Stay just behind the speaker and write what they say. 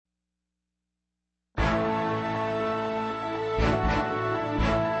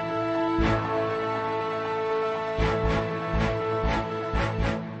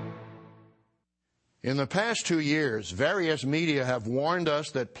In the past 2 years, various media have warned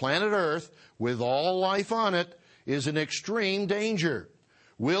us that planet Earth, with all life on it, is in extreme danger.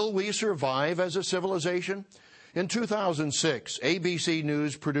 Will we survive as a civilization? In 2006, ABC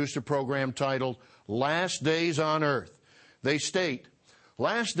News produced a program titled Last Days on Earth. They state,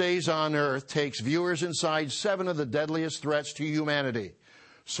 Last Days on Earth takes viewers inside 7 of the deadliest threats to humanity.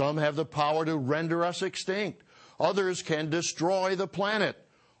 Some have the power to render us extinct. Others can destroy the planet.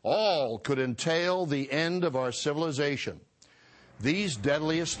 All could entail the end of our civilization. These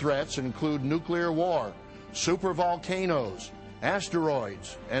deadliest threats include nuclear war, supervolcanoes,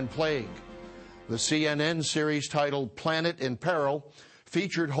 asteroids, and plague. The CNN series titled Planet in Peril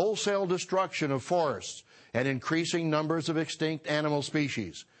featured wholesale destruction of forests and increasing numbers of extinct animal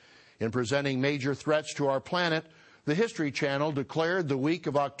species. In presenting major threats to our planet, the History Channel declared the week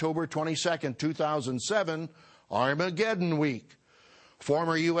of October 22, 2007, Armageddon Week.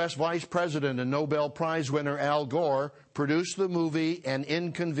 Former U.S. Vice President and Nobel Prize winner Al Gore produced the movie An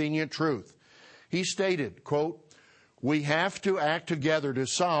Inconvenient Truth. He stated, quote, "We have to act together to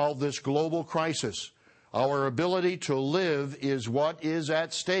solve this global crisis. Our ability to live is what is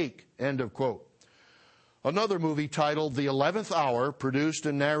at stake," end of quote. Another movie titled The 11th Hour, produced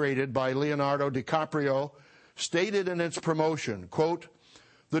and narrated by Leonardo DiCaprio, stated in its promotion, quote,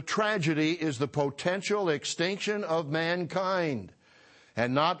 "The tragedy is the potential extinction of mankind.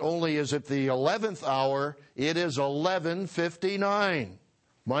 And not only is it the 11th hour, it is 11:59.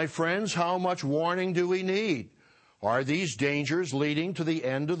 My friends, how much warning do we need? Are these dangers leading to the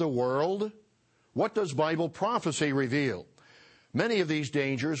end of the world? What does Bible prophecy reveal? Many of these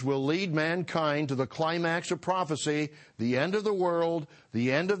dangers will lead mankind to the climax of prophecy, the end of the world, the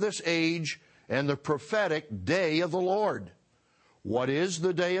end of this age, and the prophetic day of the Lord. What is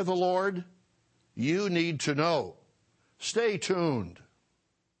the day of the Lord? You need to know. Stay tuned.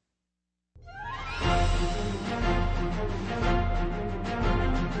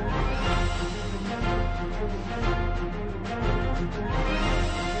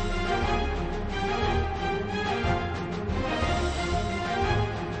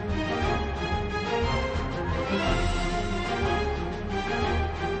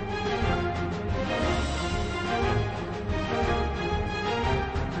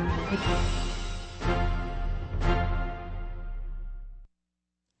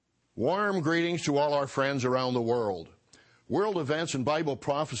 Warm greetings to all our friends around the world. World events and Bible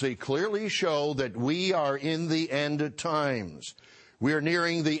prophecy clearly show that we are in the end times. We are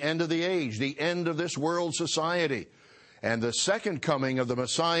nearing the end of the age, the end of this world society. And the second coming of the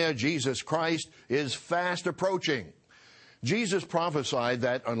Messiah, Jesus Christ, is fast approaching. Jesus prophesied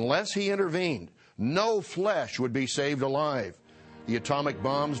that unless he intervened, no flesh would be saved alive. The atomic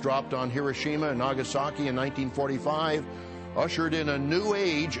bombs dropped on Hiroshima and Nagasaki in 1945 ushered in a new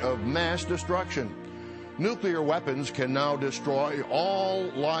age of mass destruction. Nuclear weapons can now destroy all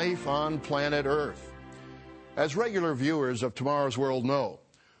life on planet Earth. As regular viewers of Tomorrow's World know,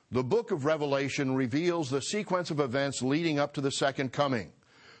 the book of Revelation reveals the sequence of events leading up to the second coming.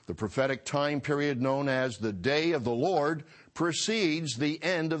 The prophetic time period known as the Day of the Lord precedes the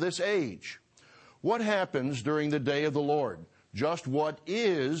end of this age. What happens during the Day of the Lord? Just what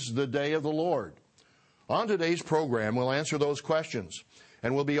is the Day of the Lord? On today's program, we'll answer those questions,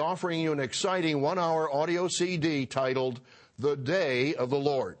 and we'll be offering you an exciting 1-hour audio CD titled The Day of the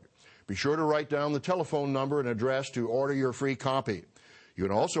Lord. Be sure to write down the telephone number and address to order your free copy. You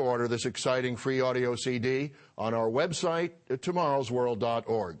can also order this exciting free audio CD on our website at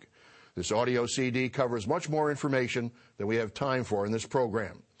tomorrowsworld.org. This audio CD covers much more information than we have time for in this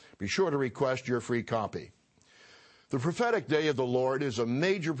program. Be sure to request your free copy. The prophetic day of the Lord is a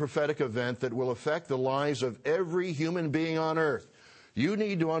major prophetic event that will affect the lives of every human being on earth. You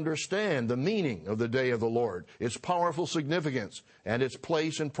need to understand the meaning of the day of the Lord, its powerful significance, and its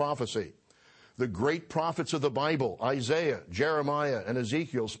place in prophecy. The great prophets of the Bible, Isaiah, Jeremiah, and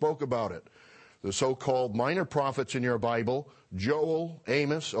Ezekiel, spoke about it. The so-called minor prophets in your Bible, Joel,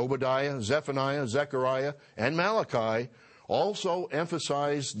 Amos, Obadiah, Zephaniah, Zechariah, and Malachi, also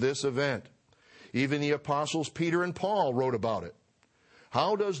emphasized this event. Even the apostles Peter and Paul wrote about it.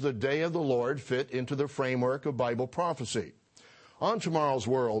 How does the day of the Lord fit into the framework of Bible prophecy? On Tomorrow's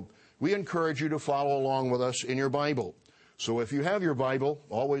World, we encourage you to follow along with us in your Bible. So if you have your Bible,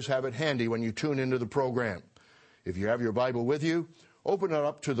 always have it handy when you tune into the program. If you have your Bible with you, open it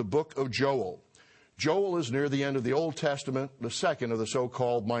up to the book of Joel. Joel is near the end of the Old Testament, the second of the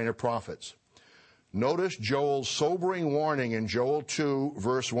so-called minor prophets. Notice Joel's sobering warning in Joel 2,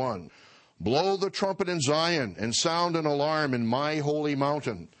 verse 1. Blow the trumpet in Zion and sound an alarm in my holy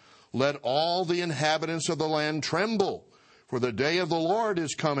mountain. Let all the inhabitants of the land tremble, for the day of the Lord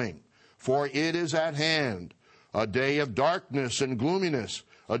is coming. for it is at hand, a day of darkness and gloominess,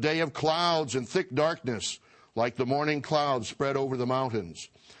 a day of clouds and thick darkness, like the morning clouds spread over the mountains.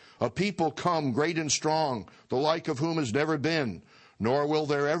 A people come great and strong, the like of whom has never been, nor will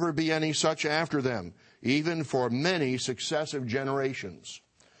there ever be any such after them, even for many successive generations.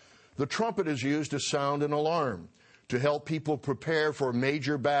 The trumpet is used to sound an alarm, to help people prepare for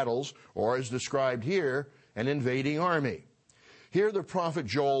major battles, or as described here, an invading army. Here the prophet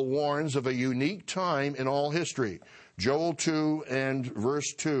Joel warns of a unique time in all history. Joel 2 and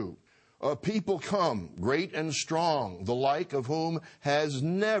verse 2. A people come, great and strong, the like of whom has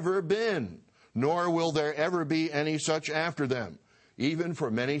never been, nor will there ever be any such after them, even for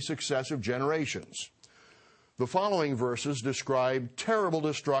many successive generations. The following verses describe terrible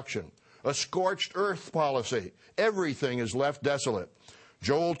destruction, a scorched earth policy. Everything is left desolate.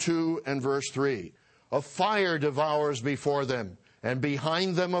 Joel 2 and verse 3. A fire devours before them, and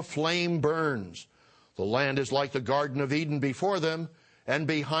behind them a flame burns. The land is like the Garden of Eden before them, and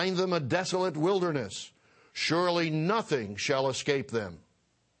behind them a desolate wilderness. Surely nothing shall escape them.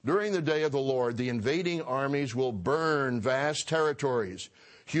 During the day of the Lord, the invading armies will burn vast territories.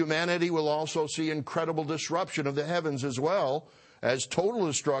 Humanity will also see incredible disruption of the heavens as well as total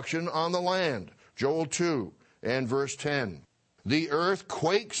destruction on the land. Joel 2 and verse 10. The earth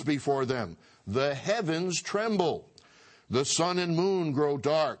quakes before them. The heavens tremble. The sun and moon grow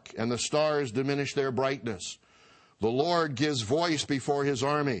dark, and the stars diminish their brightness. The Lord gives voice before his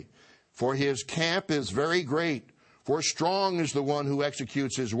army, for his camp is very great, for strong is the one who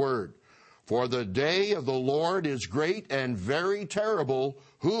executes his word. For the day of the Lord is great and very terrible.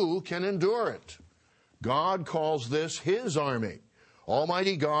 Who can endure it? God calls this his army.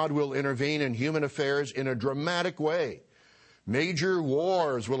 Almighty God will intervene in human affairs in a dramatic way. Major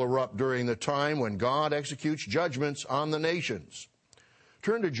wars will erupt during the time when God executes judgments on the nations.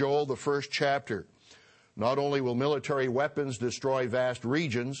 Turn to Joel, the first chapter. Not only will military weapons destroy vast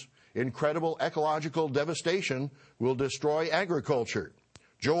regions, incredible ecological devastation will destroy agriculture.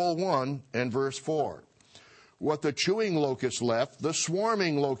 Joel 1 and verse 4. What the chewing locust left, the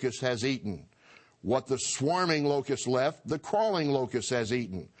swarming locust has eaten. What the swarming locust left, the crawling locust has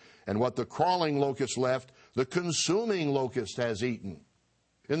eaten. And what the crawling locust left, the consuming locust has eaten.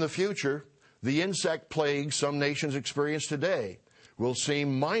 In the future, the insect plagues some nations experience today will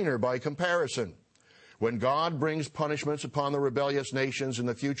seem minor by comparison. When God brings punishments upon the rebellious nations in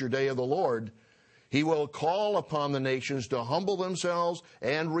the future day of the Lord, he will call upon the nations to humble themselves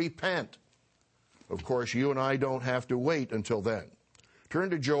and repent. Of course, you and I don't have to wait until then. Turn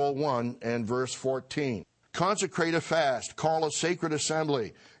to Joel 1 and verse 14. Consecrate a fast, call a sacred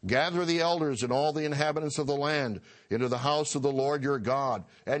assembly, gather the elders and all the inhabitants of the land into the house of the Lord your God,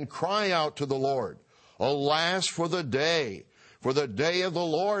 and cry out to the Lord. Alas for the day of the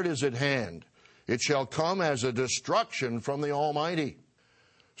Lord is at hand. It shall come as a destruction from the Almighty.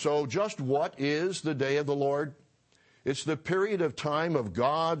 So just what is the day of the Lord? It's the period of time of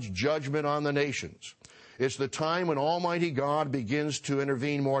God's judgment on the nations. It's the time when Almighty God begins to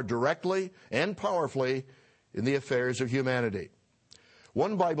intervene more directly and powerfully in the affairs of humanity.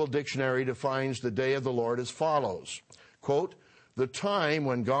 One Bible dictionary defines the day of the Lord as follows, quote, the time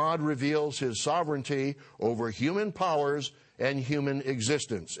when God reveals his sovereignty over human powers and human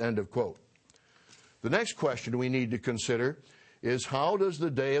existence, end of quote. The next question we need to consider is, how does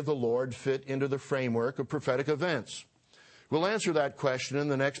the day of the Lord fit into the framework of prophetic events? We'll answer that question in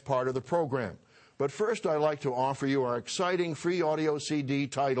the next part of the program. But first, I'd like to offer you our exciting free audio CD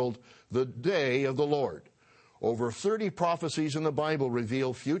titled, The Day of the Lord. Over 30 prophecies in the Bible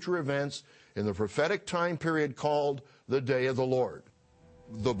reveal future events in the prophetic time period called the Day of the Lord.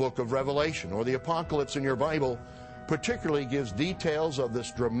 The book of Revelation, or the Apocalypse in your Bible, particularly gives details of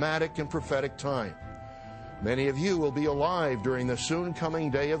this dramatic and prophetic time. Many of you will be alive during the soon coming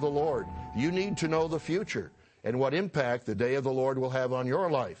day of the Lord. You need to know the future and what impact the day of the Lord will have on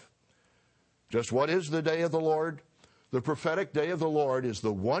your life. Just what is the day of the Lord? The prophetic day of the Lord is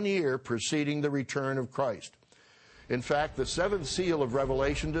the 1 year preceding the return of Christ. In fact, the seventh seal of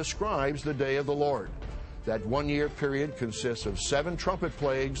Revelation describes the day of the Lord. That 1 year period consists of 7 trumpet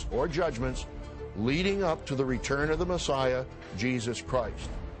plagues or judgments leading up to the return of the Messiah, Jesus Christ.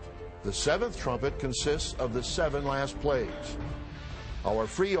 The 7th trumpet consists of the 7 last plagues. Our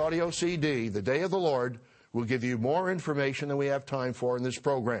free audio CD, The Day of the Lord, will give you more information than we have time for in this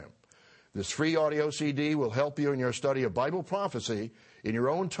program. This free audio CD will help you in your study of Bible prophecy in your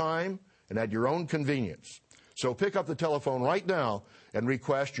own time and at your own convenience. So pick up the telephone right now and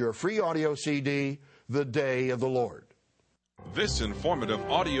request your free audio CD, The Day of the Lord. This informative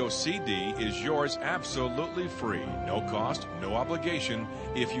audio CD is yours absolutely free, no cost, no obligation,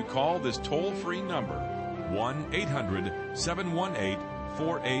 if you call this toll-free number,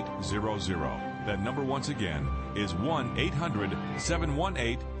 1-800-718-4800. That number once again is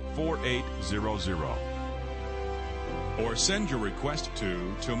 1-800-718-4800. Or send your request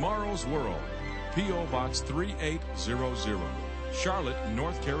to Tomorrow's World, P.O. Box 3800, Charlotte,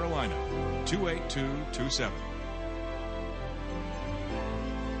 North Carolina, 28227.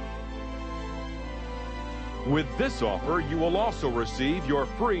 With this offer, you will also receive your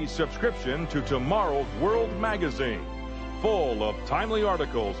free subscription to Tomorrow's World magazine, full of timely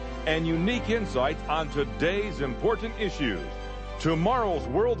articles and unique insights on today's important issues. Tomorrow's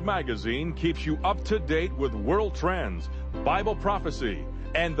World magazine keeps you up to date with world trends, Bible prophecy,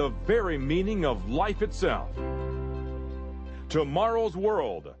 and the very meaning of life itself. Tomorrow's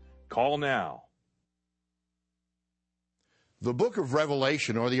World. Call now. The book of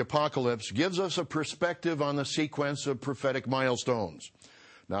Revelation, or the Apocalypse, gives us a perspective on the sequence of prophetic milestones.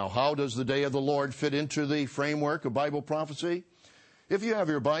 Now, how does the day of the Lord fit into the framework of Bible prophecy? If you have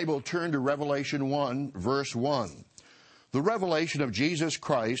your Bible, turn to Revelation 1, verse 1. The revelation of Jesus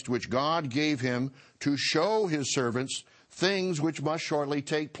Christ, which God gave him to show his servants things which must shortly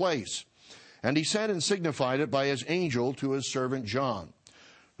take place. And he sent and signified it by his angel to his servant John.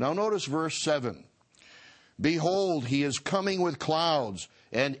 Now notice verse 7. Behold, he is coming with clouds,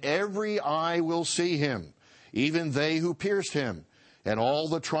 and every eye will see him, even they who pierced him, and all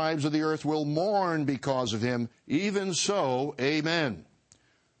the tribes of the earth will mourn because of him. Even so, amen.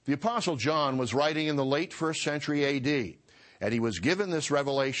 The Apostle John was writing in the late 1st century A.D., and he was given this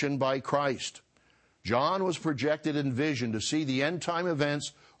revelation by Christ. John was projected in vision to see the end-time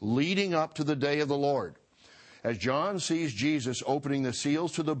events leading up to the day of the Lord. As John sees Jesus opening the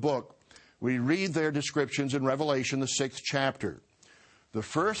seals to the book, we read their descriptions in Revelation, the 6th chapter. The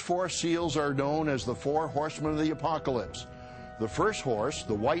first 4 seals are known as the 4 horsemen of the apocalypse. The first horse,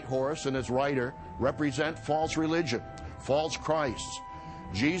 the white horse, and its rider represent false religion, false Christs.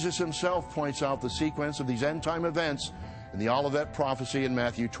 Jesus himself points out the sequence of these end-time events in the Olivet prophecy in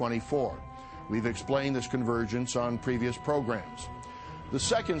Matthew 24. We've explained this convergence on previous programs. The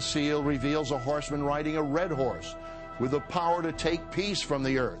second seal reveals a horseman riding a red horse with the power to take peace from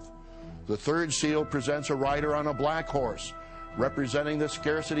the earth. The third seal presents a rider on a black horse, representing the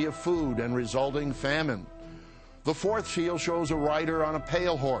scarcity of food and resulting famine. The fourth seal shows a rider on a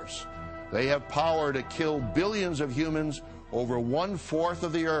pale horse. They have power to kill billions of humans over 1/4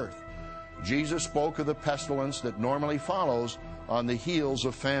 of the earth. Jesus spoke of the pestilence that normally follows on the heels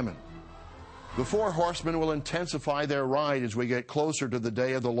of famine. The 4 horsemen will intensify their ride as we get closer to the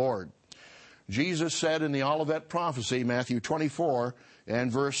day of the Lord. Jesus said in the Olivet prophecy, Matthew 24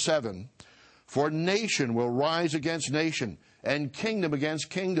 and verse 7, "For nation will rise against nation, and kingdom against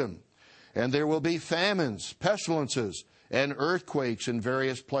kingdom. And there will be famines, pestilences, and earthquakes in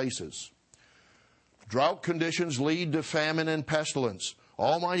various places." Drought conditions lead to famine and pestilence.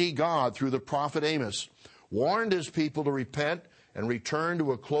 Almighty God, through the prophet Amos, warned his people to repent and return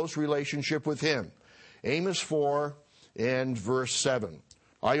to a close relationship with him. Amos 4 and verse 7.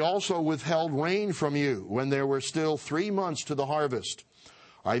 "I also withheld rain from you when there were still 3 months to the harvest.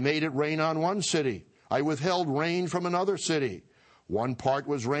 I made it rain on one city. I withheld rain from another city. One part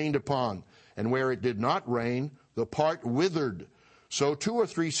was rained upon, and where it did not rain, the part withered. So 2 or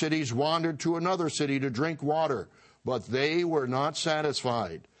 3 cities wandered to another city to drink water, but they were not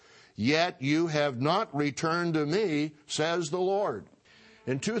satisfied. Yet you have not returned to me, says the Lord."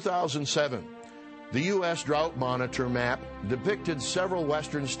 In 2007, the U.S. Drought Monitor map depicted several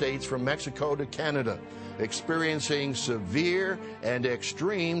western states from Mexico to Canada experiencing severe and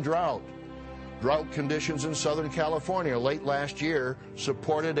extreme drought. Drought conditions in Southern California late last year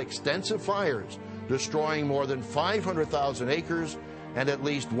supported extensive fires, destroying more than 500,000 acres and at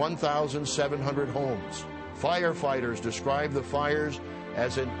least 1,700 homes. Firefighters described the fires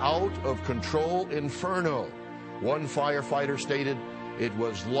as an out-of-control inferno. One firefighter stated, "It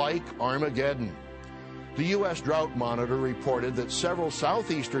was like Armageddon." The U.S. Drought Monitor reported that several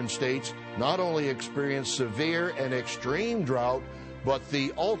southeastern states not only experienced severe and extreme drought, but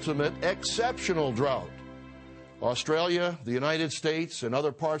the ultimate exceptional drought. Australia, the United States, and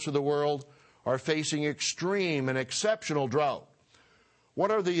other parts of the world are facing extreme and exceptional drought.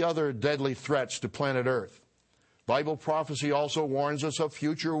 What are the other deadly threats to planet Earth? Bible prophecy also warns us of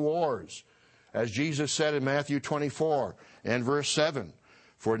future wars. As Jesus said in Matthew 24 and verse 7,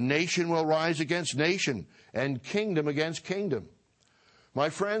 "For nation will rise against nation, and kingdom against kingdom." My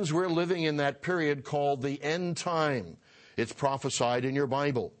friends, we're living in that period called the end time. It's prophesied in your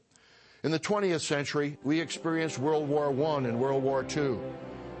Bible. In the 20th century, we experienced World War I and World War II.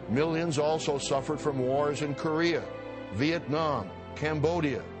 Millions also suffered from wars in Korea, Vietnam,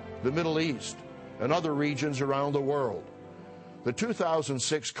 Cambodia, the Middle East, and other regions around the world. The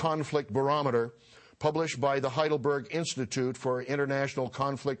 2006 Conflict Barometer, published by the Heidelberg Institute for International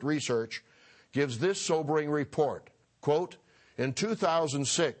Conflict Research, gives this sobering report. Quote, in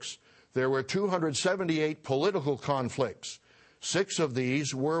 2006, there were 278 political conflicts. 6 of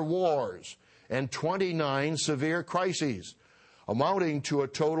these were wars, and 29 severe crises, amounting to a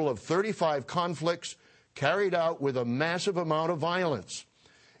total of 35 conflicts carried out with a massive amount of violence.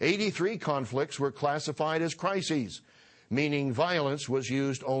 83 conflicts were classified as crises, meaning violence was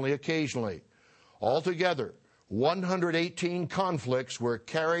used only occasionally. Altogether, 118 conflicts were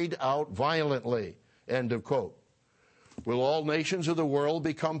carried out violently. End of quote. Will all nations of the world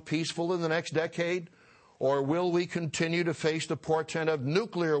become peaceful in the next decade? Or will we continue to face the portent of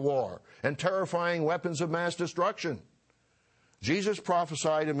nuclear war and terrifying weapons of mass destruction? Jesus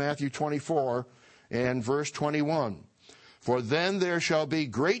prophesied in Matthew 24 and verse 21, for then there shall be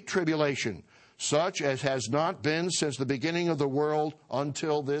great tribulation, such as has not been since the beginning of the world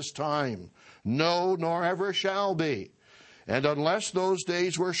until this time. No, nor ever shall be. And unless those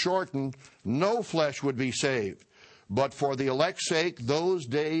days were shortened, no flesh would be saved. But for the elect's sake, those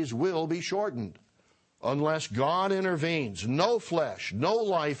days will be shortened. Unless God intervenes, no flesh, no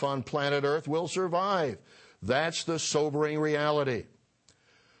life on planet Earth will survive. That's the sobering reality.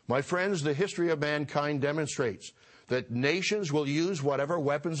 My friends, the history of mankind demonstrates that nations will use whatever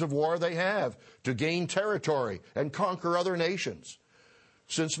weapons of war they have to gain territory and conquer other nations.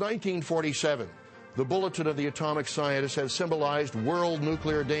 Since 1947, the Bulletin of the Atomic Scientist has symbolized world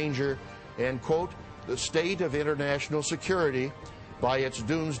nuclear danger and, quote, the state of international security by its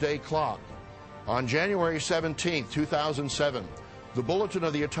doomsday clock. On January 17, 2007, the Bulletin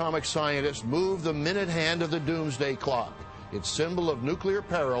of the Atomic Scientist moved the minute hand of the doomsday clock, its symbol of nuclear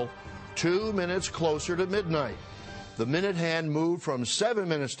peril, 2 minutes closer to midnight. The minute hand moved from 7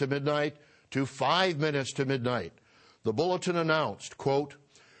 minutes to midnight to 5 minutes to midnight. The bulletin announced, quote,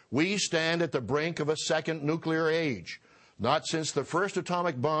 we stand at the brink of a second nuclear age. Not since the first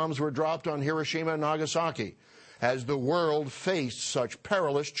atomic bombs were dropped on Hiroshima and Nagasaki has the world faced such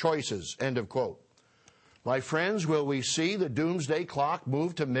perilous choices, end of quote. My friends, will we see the doomsday clock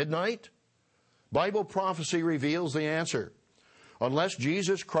move to midnight? Bible prophecy reveals the answer. Unless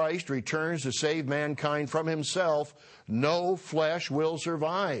Jesus Christ returns to save mankind from himself, no flesh will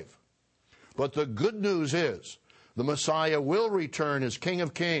survive. But the good news is, the Messiah will return as King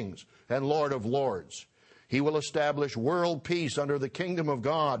of Kings and Lord of Lords. He will establish world peace under the kingdom of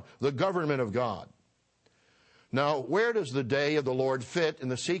God, the government of God. Now, where does the day of the Lord fit in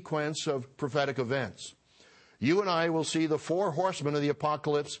the sequence of prophetic events? You and I will see the 4 horsemen of the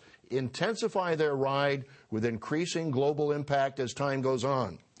apocalypse intensify their ride with increasing global impact as time goes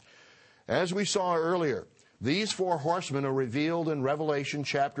on. As we saw earlier, these 4 horsemen are revealed in Revelation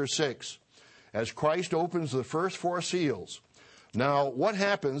chapter 6 as Christ opens the first 4 seals. Now, what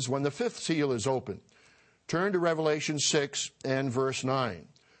happens when the 5th seal is opened? Turn to Revelation 6 and verse 9.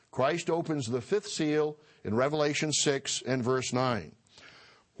 Christ opens the 5th seal in Revelation 6 and verse 9.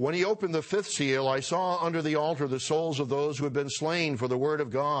 When he opened the 5th seal, I saw under the altar the souls of those who had been slain for the word of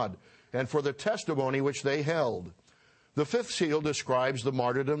God and for the testimony which they held. The 5th seal describes the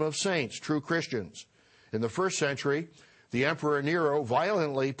martyrdom of saints, true Christians. In the 1st century, the Emperor Nero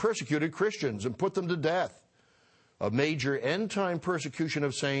violently persecuted Christians and put them to death. A major end-time persecution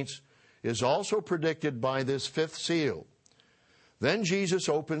of saints is also predicted by this 5th seal. Then Jesus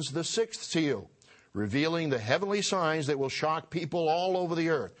opens the 6th seal, revealing the heavenly signs that will shock people all over the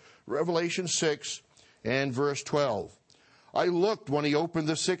earth. Revelation 6 and verse 12. I looked when he opened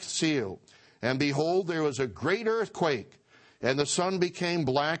the 6th seal, and behold, there was a great earthquake, and the sun became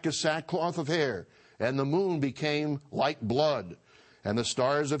black as sackcloth of hair, and the moon became like blood, and the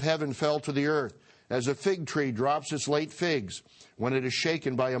stars of heaven fell to the earth, as a fig tree drops its late figs when it is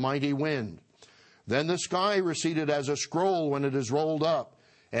shaken by a mighty wind. Then the sky receded as a scroll when it is rolled up,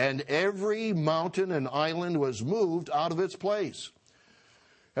 and every mountain and island was moved out of its place.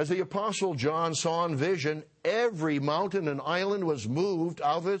 As the Apostle John saw in vision, every mountain and island was moved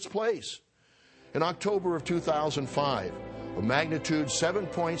out of its place. In October of 2005, a magnitude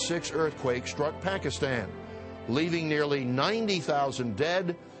 7.6 earthquake struck Pakistan, leaving nearly 90,000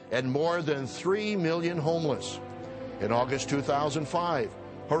 dead and more than 3 million homeless. In August 2005,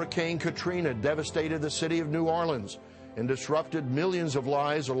 Hurricane Katrina devastated the city of New Orleans and disrupted millions of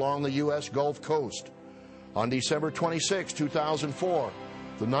lives along the U.S. Gulf Coast. On December 26, 2004,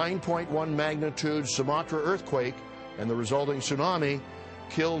 the 9.1 magnitude Sumatra earthquake and the resulting tsunami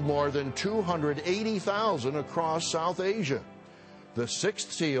killed more than 280,000 across South Asia. The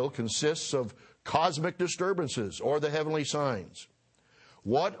sixth seal consists of cosmic disturbances, or the heavenly signs.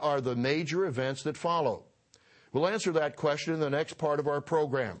 What are the major events that follow? We'll answer that question in the next part of our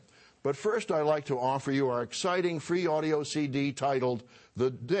program. But first, I'd like to offer you our exciting free audio CD titled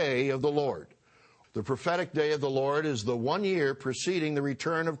The Day of the Lord. The prophetic day of the Lord is the 1 year preceding the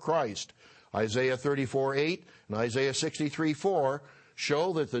return of Christ. Isaiah 34:8 and Isaiah 63:4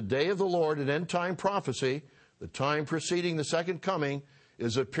 show that the day of the Lord in end-time prophecy, the time preceding the second coming,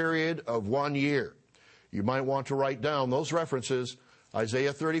 is a period of 1 year. You might want to write down those references,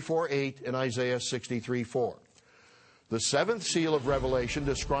 Isaiah 34:8 and Isaiah 63:4. The seventh seal of Revelation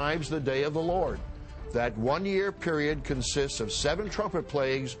describes the day of the Lord. That 1 year period consists of 7 trumpet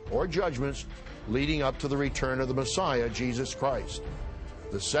plagues or judgments leading up to the return of the Messiah, Jesus Christ.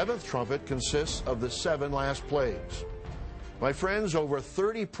 The seventh trumpet consists of the 7 last plagues. My friends, over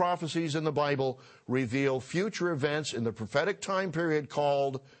 30 prophecies in the Bible reveal future events in the prophetic time period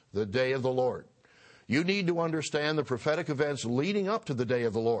called the Day of the Lord. You need to understand the prophetic events leading up to the Day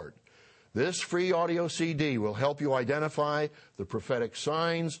of the Lord. This free audio CD will help you identify the prophetic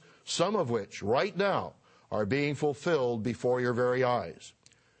signs, some of which, right now, are being fulfilled before your very eyes.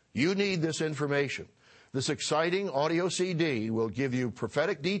 You need this information. This exciting audio CD will give you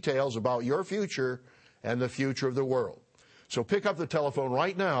prophetic details about your future and the future of the world. So pick up the telephone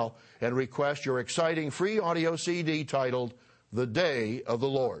right now and request your exciting free audio CD titled The Day of the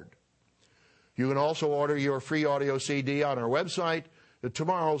Lord. You can also order your free audio CD on our website at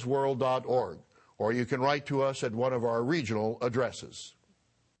tomorrowsworld.org, or you can write to us at one of our regional addresses.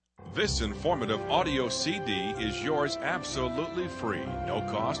 This informative audio CD is yours absolutely free, no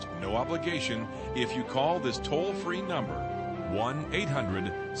cost, no obligation, if you call this toll-free number,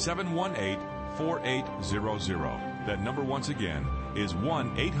 1-800-718-4800. That number once again is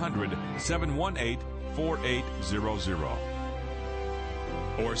 1-800-718-4800.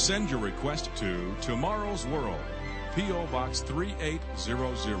 Or send your request to Tomorrow's World, P.O. Box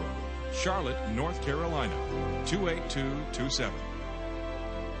 3800, Charlotte, North Carolina, 28227.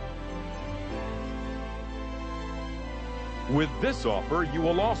 With this offer, you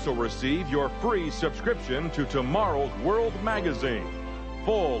will also receive your free subscription to Tomorrow's World magazine,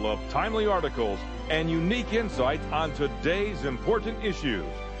 full of timely articles and unique insights on today's important issues.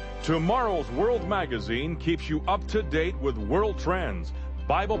 Tomorrow's World magazine keeps you up to date with world trends,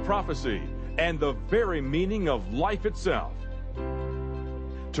 Bible prophecy, and the very meaning of life itself.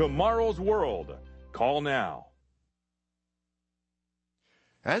 Tomorrow's World. Call now.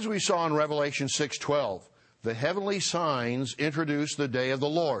 As we saw in Revelation 6:12, the heavenly signs introduce the day of the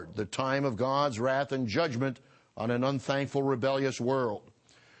Lord, the time of God's wrath and judgment on an unthankful, rebellious world.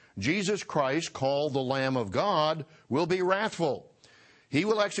 Jesus Christ, called the Lamb of God, will be wrathful. He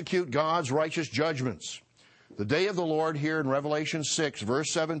will execute God's righteous judgments. The day of the Lord here in Revelation 6,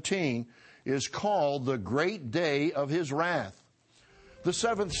 verse 17, is called the great day of his wrath. The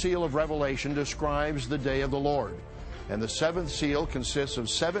seventh seal of Revelation describes the day of the Lord, and the seventh seal consists of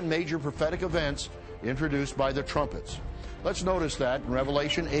 7 major prophetic events introduced by the trumpets. Let's notice that in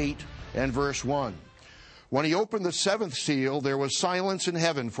Revelation 8 and verse 1. When he opened the seventh seal, there was silence in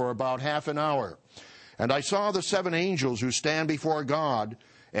heaven for about half an hour. And I saw the 7 angels who stand before God,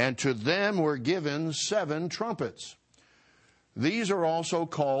 and to them were given 7 trumpets. These are also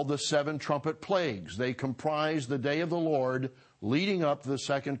called the 7 trumpet plagues. They comprise the day of the Lord leading up to the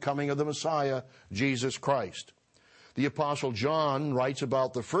second coming of the Messiah, Jesus Christ. The Apostle John writes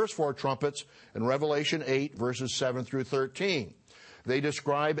about the first 4 trumpets in Revelation 8, verses 7 through 13. They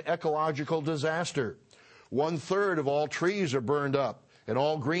describe ecological disaster. 1/3 of all trees are burned up, and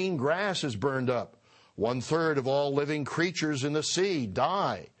all green grass is burned up. 1/3 of all living creatures in the sea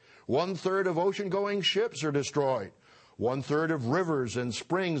die. 1/3 of ocean-going ships are destroyed. 1/3 of rivers and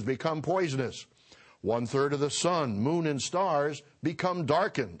springs become poisonous. 1/3 of the sun, moon, and stars become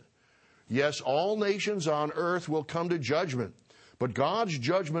darkened. Yes, all nations on earth will come to judgment, but God's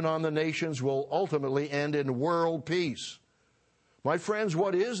judgment on the nations will ultimately end in world peace. My friends,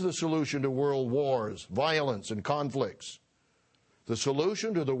 what is the solution to world wars, violence, and conflicts? The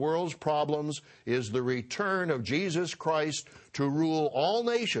solution to the world's problems is the return of Jesus Christ to rule all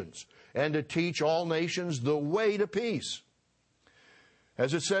nations and to teach all nations the way to peace.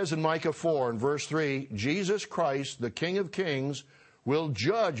 As it says in Micah 4 and verse 3, Jesus Christ, the King of Kings, will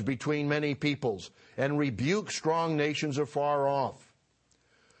judge between many peoples and rebuke strong nations afar off.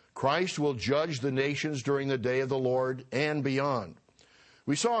 Christ will judge the nations during the day of the Lord and beyond.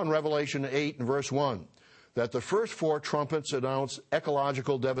 We saw in Revelation 8 and verse 1 that the first 4 trumpets announce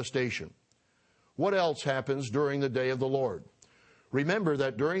ecological devastation. What else happens during the day of the Lord? Remember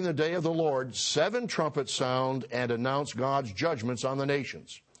that during the day of the Lord, 7 trumpets sound and announce God's judgments on the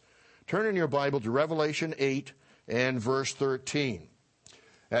nations. Turn in your Bible to Revelation 8 and verse 13.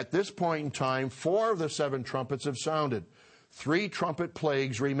 At this point in time, 4 of the 7 trumpets have sounded. 3 trumpet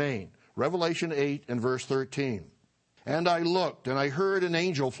plagues remain. Revelation 8 and verse 13. And I looked, and I heard an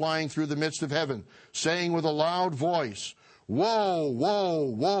angel flying through the midst of heaven, saying with a loud voice, Woe, woe,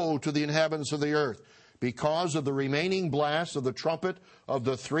 woe to the inhabitants of the earth, because of the remaining blast of the trumpet of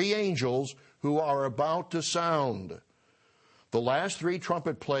the 3 angels who are about to sound. The last 3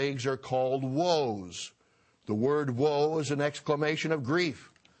 trumpet plagues are called woes. The word woe is an exclamation of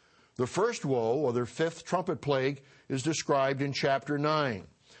grief. The first woe, or the 5th trumpet plague, is described in chapter 9.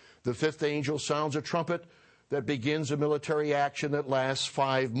 The 5th angel sounds a trumpet that begins a military action that lasts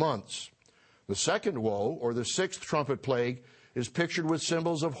 5 months. The second woe, or the 6th trumpet plague, is pictured with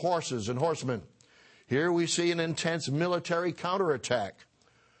symbols of horses and horsemen. Here we see an intense military counterattack.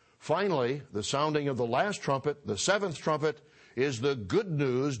 Finally, the sounding of the last trumpet, the 7th trumpet, is the good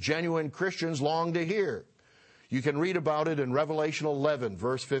news genuine Christians long to hear. You can read about it in Revelation 11,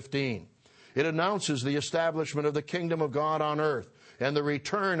 verse 15. It announces the establishment of the kingdom of God on earth and the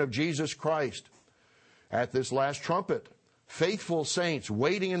return of Jesus Christ. At this last trumpet, faithful saints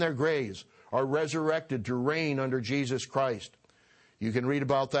waiting in their graves are resurrected to reign under Jesus Christ. You can read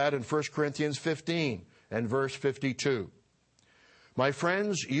about that in 1 Corinthians 15 and verse 52. My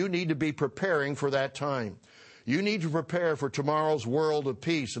friends, you need to be preparing for that time. You need to prepare for tomorrow's world of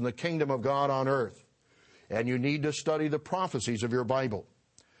peace and the kingdom of God on earth. And you need to study the prophecies of your Bible.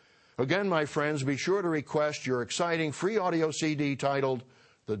 Again, my friends, be sure to request your exciting free audio CD titled,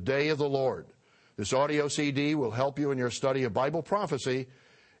 The Day of the Lord. This audio CD will help you in your study of Bible prophecy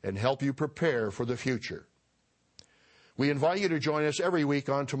and help you prepare for the future. We invite you to join us every week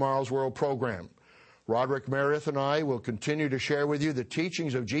on Tomorrow's World program. Roderick Meredith and I will continue to share with you the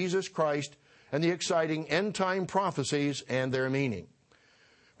teachings of Jesus Christ and the exciting end-time prophecies and their meaning.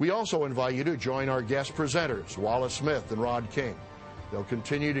 We also invite you to join our guest presenters, Wallace Smith and Rod King. They'll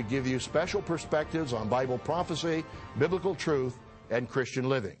continue to give you special perspectives on Bible prophecy, biblical truth, and Christian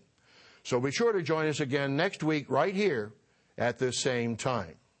living. So be sure to join us again next week right here at this same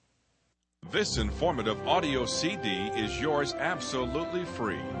time. This informative audio CD is yours absolutely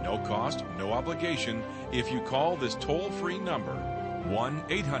free, no cost, no obligation, if you call this toll-free number,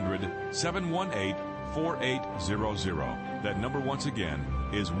 1-800-718-4800. That number once again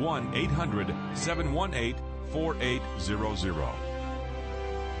is 1-800-718-4800.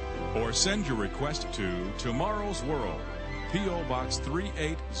 Or send your request to Tomorrow's World, P.O. Box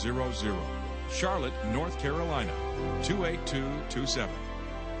 3800, Charlotte, North Carolina, 28227.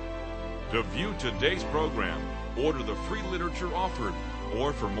 To view today's program, order the free literature offered,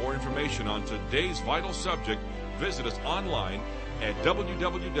 or for more information on today's vital subject, visit us online at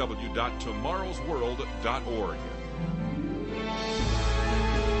www.tomorrowsworld.org.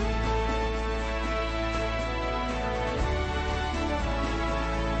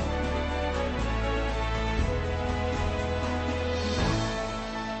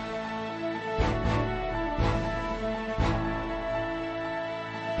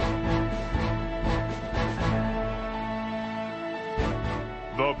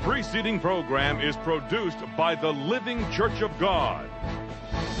 The preceding program is produced by the Living Church of God.